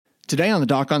Today on the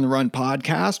Doc on the Run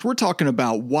podcast, we're talking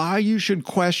about why you should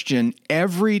question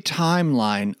every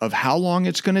timeline of how long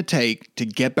it's going to take to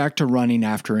get back to running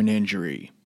after an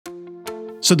injury.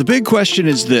 So the big question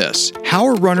is this: how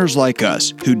are runners like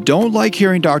us, who don't like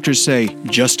hearing doctors say,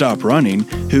 just stop running,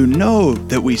 who know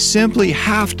that we simply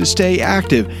have to stay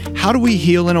active, how do we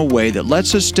heal in a way that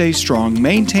lets us stay strong,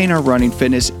 maintain our running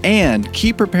fitness, and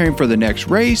keep preparing for the next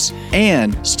race,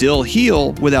 and still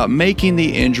heal without making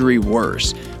the injury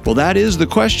worse? Well, that is the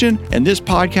question, and this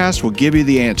podcast will give you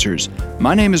the answers.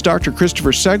 My name is Dr.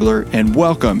 Christopher Segler, and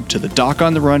welcome to the Doc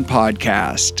on the Run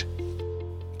podcast.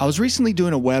 I was recently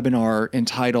doing a webinar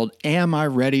entitled, Am I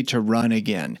Ready to Run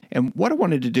Again? And what I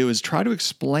wanted to do is try to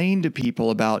explain to people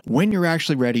about when you're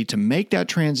actually ready to make that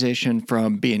transition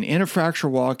from being in a fracture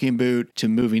walking boot to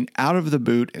moving out of the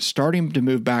boot, starting to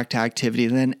move back to activity,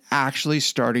 and then actually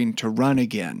starting to run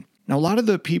again. Now, a lot of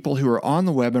the people who are on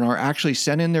the webinar actually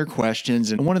sent in their questions,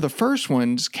 and one of the first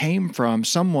ones came from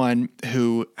someone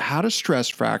who had a stress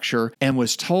fracture and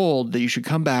was told that you should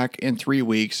come back in 3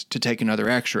 weeks to take another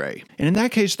x-ray. And in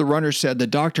that case, the runner said the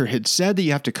doctor had said that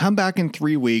you have to come back in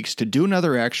 3 weeks to do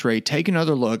another x-ray, take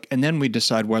another look, and then we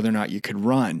decide whether or not you could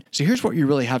run. So here's what you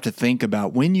really have to think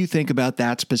about when you think about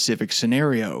that specific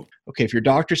scenario. Okay, if your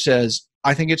doctor says,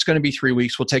 I think it's going to be 3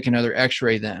 weeks, we'll take another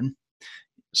x-ray then.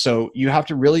 So you have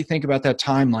to really think about that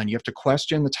timeline. You have to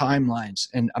question the timelines.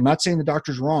 And I'm not saying the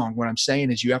doctor's wrong. What I'm saying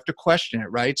is you have to question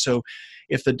it, right? So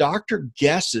if the doctor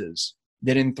guesses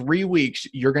that in 3 weeks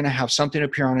you're going to have something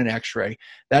appear on an x-ray,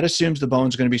 that assumes the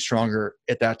bone's going to be stronger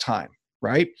at that time,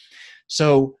 right?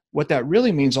 So what that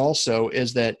really means also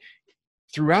is that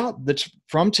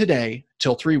from today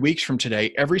till 3 weeks from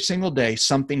today, every single day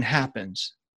something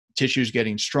happens. Tissue's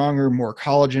getting stronger, more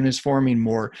collagen is forming,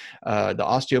 more the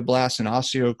osteoblasts and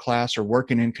osteoclasts are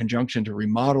working in conjunction to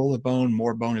remodel the bone,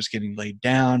 more bone is getting laid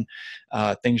down,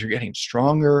 things are getting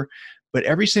stronger. But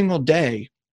every single day,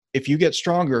 if you get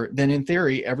stronger, then in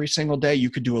theory, every single day you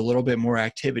could do a little bit more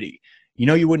activity. You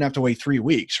know, you wouldn't have to wait 3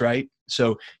 weeks, right?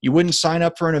 So you wouldn't sign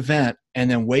up for an event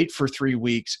and then wait for 3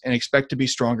 weeks and expect to be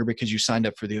stronger because you signed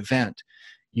up for the event.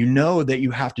 You know that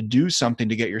you have to do something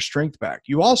to get your strength back.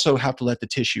 You also have to let the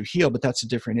tissue heal, but that's a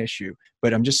different issue.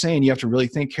 But I'm just saying you have to really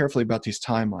think carefully about these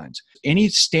timelines. Any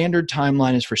standard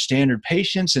timeline is for standard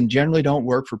patients and generally don't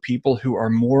work for people who are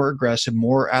more aggressive,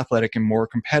 more athletic, and more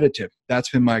competitive.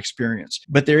 That's been my experience.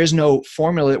 But there is no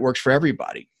formula that works for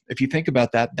everybody. If you think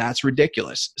about that, that's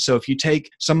ridiculous. So if you take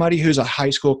somebody who's a high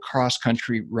school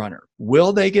cross-country runner,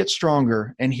 will they get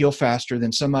stronger and heal faster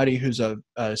than somebody who's a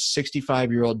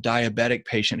 65-year-old diabetic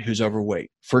patient who's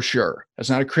overweight? For sure. That's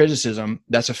not a criticism.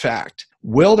 That's a fact.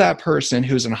 Will that person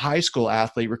who's a high school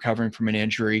athlete recovering from an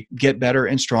injury get better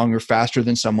and stronger faster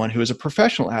than someone who is a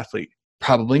professional athlete?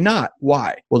 Probably not.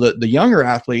 Why? Well, the younger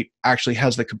athlete actually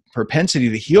has the propensity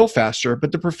to heal faster,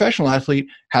 but the professional athlete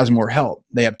has more help.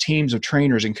 They have teams of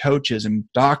trainers and coaches and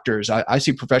doctors. I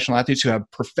see professional athletes who have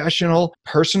professional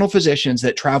personal physicians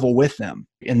that travel with them.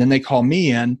 And then they call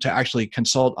me in to actually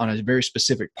consult on a very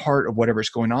specific part of whatever's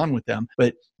going on with them,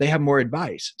 but they have more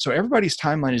advice. So everybody's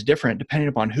timeline is different depending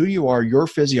upon who you are, your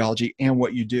physiology, and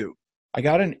what you do. I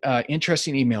got an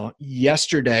interesting email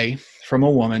yesterday from a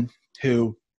woman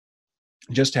who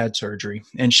just had surgery.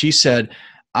 And she said,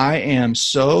 I am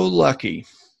so lucky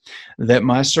that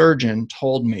my surgeon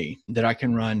told me that I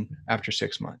can run after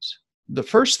 6 months. The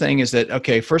first thing is that,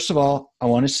 okay, first of all, I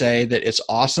want to say that it's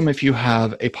awesome if you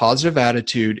have a positive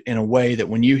attitude in a way that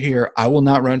when you hear, I will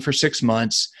not run for 6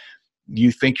 months,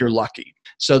 you think you're lucky.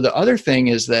 So the other thing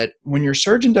is that when your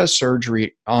surgeon does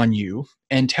surgery on you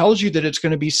and tells you that it's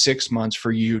going to be 6 months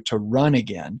for you to run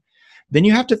again, then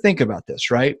you have to think about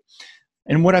this, right?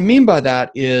 And what I mean by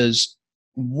that is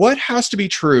what has to be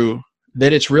true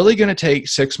that it's really going to take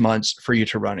 6 months for you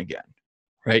to run again,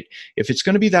 right? If it's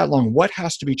going to be that long, what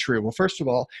has to be true? Well, first of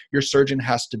all, your surgeon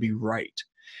has to be right.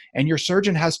 And your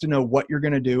surgeon has to know what you're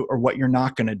going to do or what you're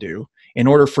not going to do in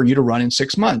order for you to run in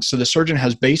 6 months. So the surgeon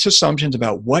has base assumptions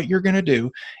about what you're going to do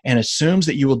and assumes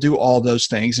that you will do all those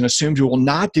things and assumes you will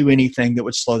not do anything that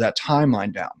would slow that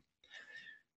timeline down.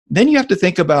 Then you have to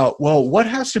think about, well, what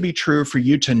has to be true for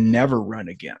you to never run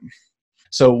again?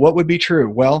 So what would be true?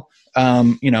 Well,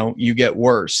 you get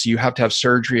worse. You have to have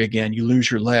surgery again. You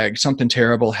lose your leg. Something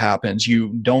terrible happens. You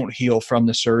don't heal from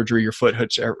the surgery. Your foot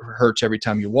hurts every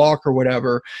time you walk or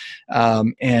whatever.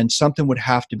 And something would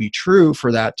have to be true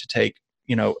for that to take,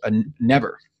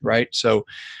 never, right? So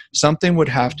something would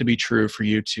have to be true for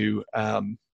you to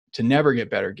never get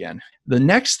better again. The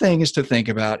next thing is to think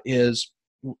about is,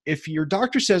 if your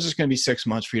doctor says it's going to be 6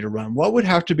 months for you to run, what would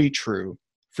have to be true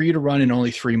for you to run in only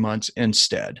 3 months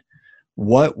instead?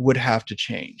 What would have to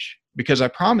change? because I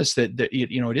promise that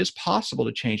it is possible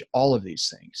to change all of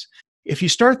these things. If you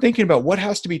start thinking about what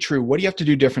has to be true, what do you have to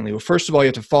do differently? Well, first of all, you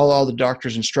have to follow all the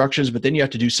doctor's instructions, but then you have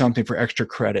to do something for extra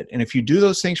credit. And if you do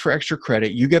those things for extra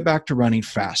credit, you get back to running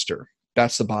faster.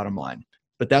 That's the bottom line.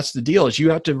 But that's the deal, is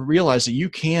you have to realize that you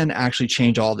can actually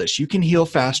change all this. You can heal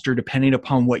faster depending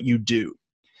upon what you do.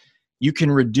 You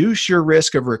can reduce your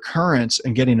risk of recurrence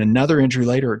and getting another injury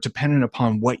later depending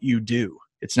upon what you do.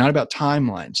 It's not about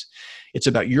timelines. It's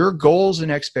about your goals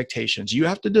and expectations. You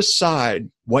have to decide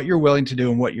what you're willing to do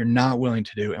and what you're not willing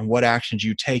to do, and what actions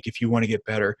you take if you want to get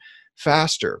better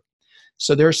faster.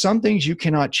 So there are some things you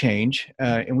cannot change,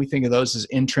 and we think of those as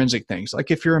intrinsic things.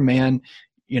 Like if you're a man,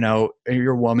 or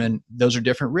you're a woman, those are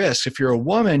different risks. If you're a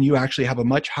woman, you actually have a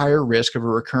much higher risk of a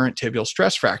recurrent tibial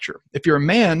stress fracture. If you're a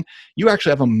man, you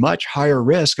actually have a much higher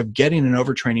risk of getting an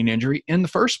overtraining injury in the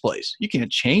first place. You can't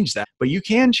change that, but you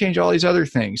can change all these other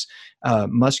things.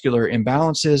 Muscular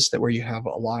imbalances, that where you have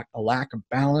a lack of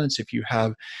balance. If you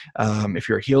have, if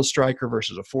you're a heel striker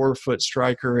versus a forefoot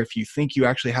striker, if you think you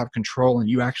actually have control and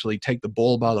you actually take the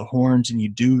bull by the horns and you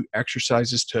do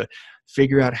exercises to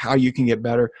figure out how you can get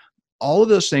better, all of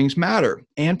those things matter.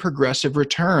 And progressive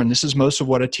return. This is most of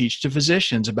what I teach to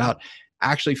physicians about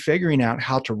actually figuring out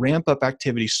how to ramp up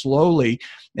activity slowly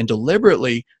and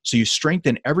deliberately so you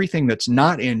strengthen everything that's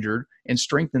not injured and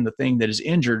strengthen the thing that is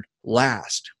injured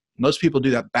last. Most people do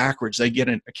that backwards. They get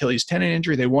an Achilles tendon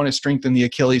injury. They want to strengthen the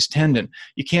Achilles tendon.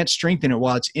 You can't strengthen it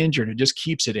while it's injured. It just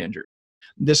keeps it injured.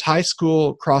 This high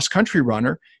school cross-country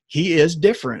runner, he is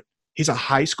different. He's a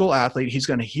high school athlete. He's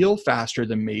going to heal faster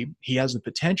than me. He has the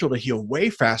potential to heal way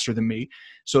faster than me.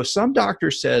 So if some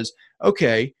doctor says,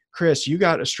 okay, Chris, you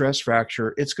got a stress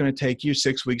fracture. It's going to take you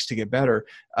 6 weeks to get better.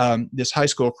 This high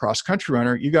school cross-country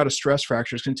runner, you got a stress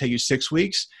fracture. It's going to take you 6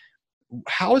 weeks.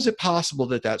 How is it possible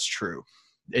that that's true?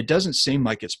 It doesn't seem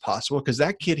like it's possible because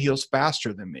that kid heals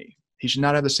faster than me. He should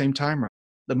not have the same time.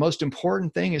 The most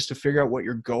important thing is to figure out what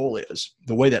your goal is.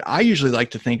 The way that I usually like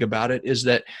to think about it is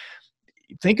that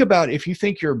think about if you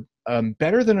think you're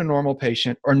better than a normal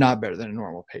patient or not better than a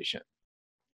normal patient.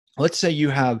 Let's say you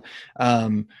have,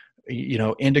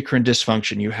 endocrine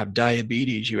dysfunction, you have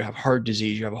diabetes, you have heart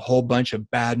disease, you have a whole bunch of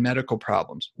bad medical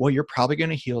problems. Well, you're probably going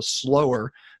to heal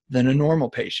slower than a normal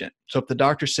patient. So if the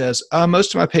doctor says,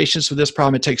 most of my patients with this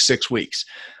problem, it takes 6 weeks.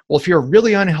 Well, if you're a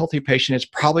really unhealthy patient, it's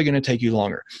probably going to take you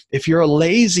longer. If you're a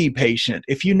lazy patient,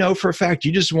 if you know for a fact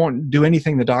you just won't do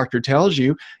anything the doctor tells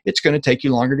you, it's going to take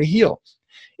you longer to heal.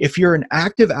 If you're an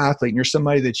active athlete and you're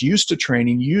somebody that's used to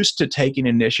training, used to taking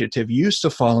initiative, used to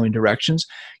following directions,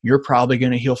 you're probably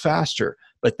going to heal faster.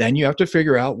 But then you have to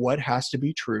figure out what has to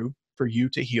be true for you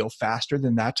to heal faster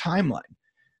than that timeline.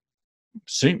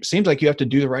 Seems like you have to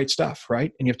do the right stuff,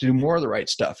 right? And you have to do more of the right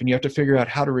stuff. And you have to figure out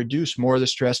how to reduce more of the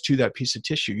stress to that piece of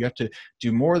tissue. You have to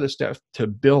do more of the stuff to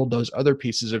build those other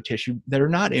pieces of tissue that are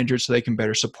not injured so they can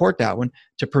better support that one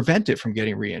to prevent it from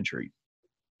getting re-injured.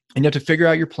 And you have to figure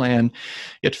out your plan.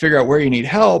 You have to figure out where you need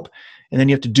help, and then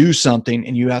you have to do something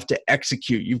and you have to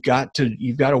execute. You've got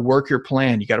to work your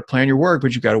plan. You got to plan your work,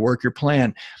 but you've got to work your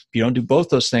plan. If you don't do both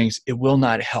those things, it will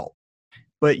not help.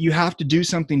 But you have to do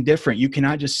something different. You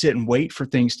cannot just sit and wait for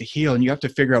things to heal, and you have to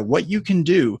figure out what you can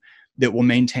do that will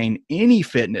maintain any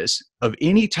fitness of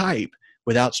any type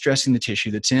without stressing the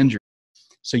tissue that's injured.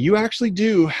 So you actually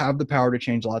do have the power to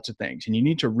change lots of things, and you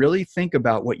need to really think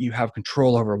about what you have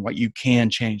control over and what you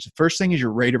can change. The first thing is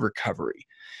your rate of recovery.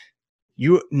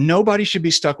 Nobody should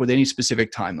be stuck with any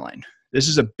specific timeline. This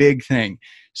is a big thing.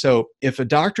 So if a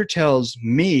doctor tells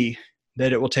me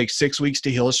that it will take 6 weeks to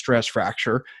heal a stress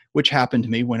fracture, which happened to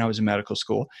me when I was in medical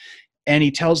school, and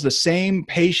he tells the same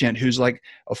patient who's like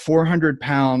a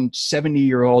 400-pound,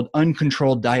 70-year-old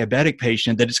uncontrolled diabetic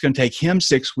patient that it's going to take him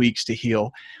 6 weeks to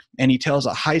heal, and he tells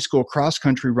a high school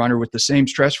cross-country runner with the same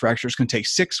stress fracture it's going to take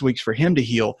 6 weeks for him to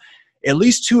heal, at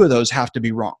least two of those have to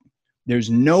be wrong.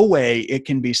 There's no way it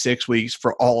can be 6 weeks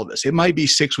for all of us. It might be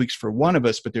 6 weeks for one of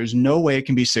us, but there's no way it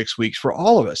can be 6 weeks for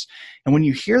all of us. And when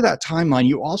you hear that timeline,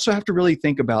 you also have to really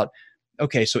think about,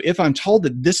 okay, so if I'm told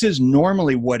that this is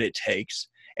normally what it takes,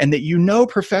 and that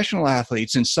professional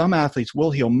athletes and some athletes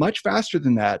will heal much faster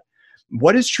than that,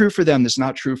 what is true for them that's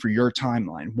not true for your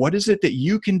timeline? What is it that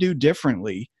you can do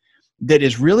differently that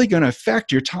is really going to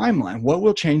affect your timeline? What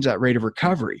will change that rate of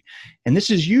recovery? And this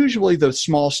is usually the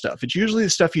small stuff. It's usually the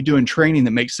stuff you do in training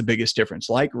that makes the biggest difference,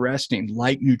 like resting,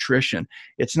 like nutrition.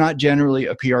 It's not generally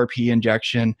a PRP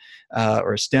injection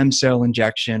or a stem cell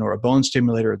injection or a bone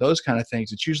stimulator or those kind of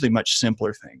things. It's usually much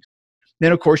simpler things.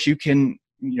 Then, of course, you can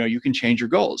change your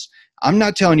goals. I'm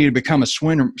not telling you to become a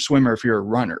swimmer if you're a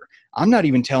runner. I'm not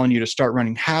even telling you to start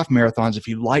running half marathons if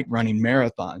you like running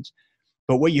marathons.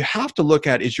 But what you have to look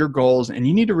at is your goals, and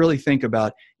you need to really think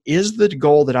about, is the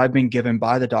goal that I've been given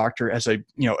by the doctor as a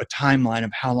timeline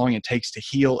of how long it takes to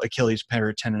heal Achilles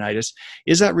tendonitis,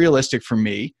 is that realistic for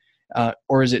me,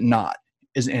 or is it not?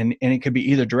 And it could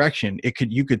be either direction.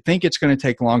 You could think it's going to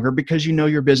take longer because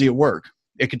you're busy at work.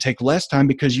 It could take less time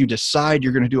because you decide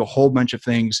you're going to do a whole bunch of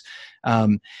things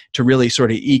to really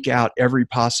sort of eke out every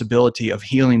possibility of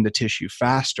healing the tissue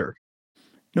faster.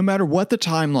 No matter what the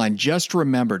timeline, just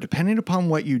remember, depending upon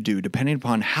what you do, depending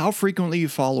upon how frequently you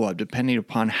follow up, depending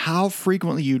upon how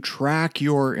frequently you track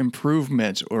your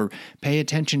improvements or pay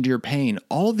attention to your pain,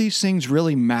 all these things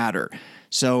really matter.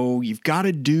 So you've got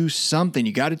to do something.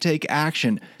 You got to take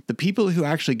action. The people who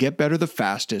actually get better the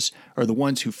fastest are the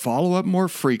ones who follow up more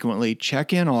frequently,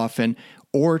 check in often,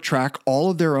 or track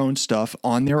all of their own stuff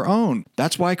on their own.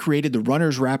 That's why I created the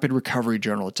Runner's Rapid Recovery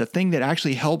Journal. It's a thing that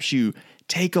actually helps you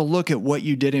take a look at what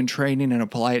you did in training and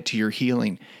apply it to your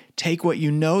healing. Take what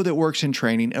you know that works in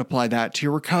training and apply that to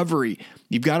your recovery.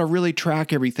 You've got to really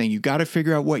track everything. You've got to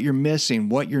figure out what you're missing,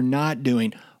 what you're not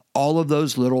doing. All of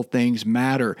those little things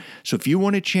matter. So if you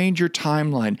want to change your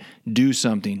timeline, do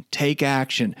something. Take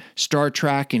action. Start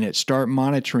tracking it. Start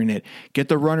monitoring it. Get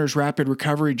the Runner's Rapid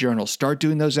Recovery Journal. Start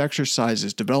doing those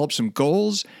exercises. Develop some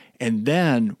goals, and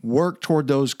then work toward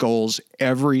those goals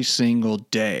every single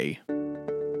day.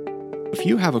 If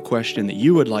you have a question that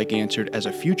you would like answered as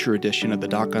a future edition of the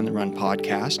Doc on the Run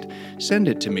podcast, send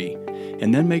it to me,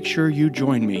 and then make sure you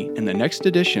join me in the next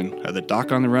edition of the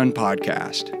Doc on the Run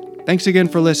podcast. Thanks again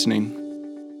for listening.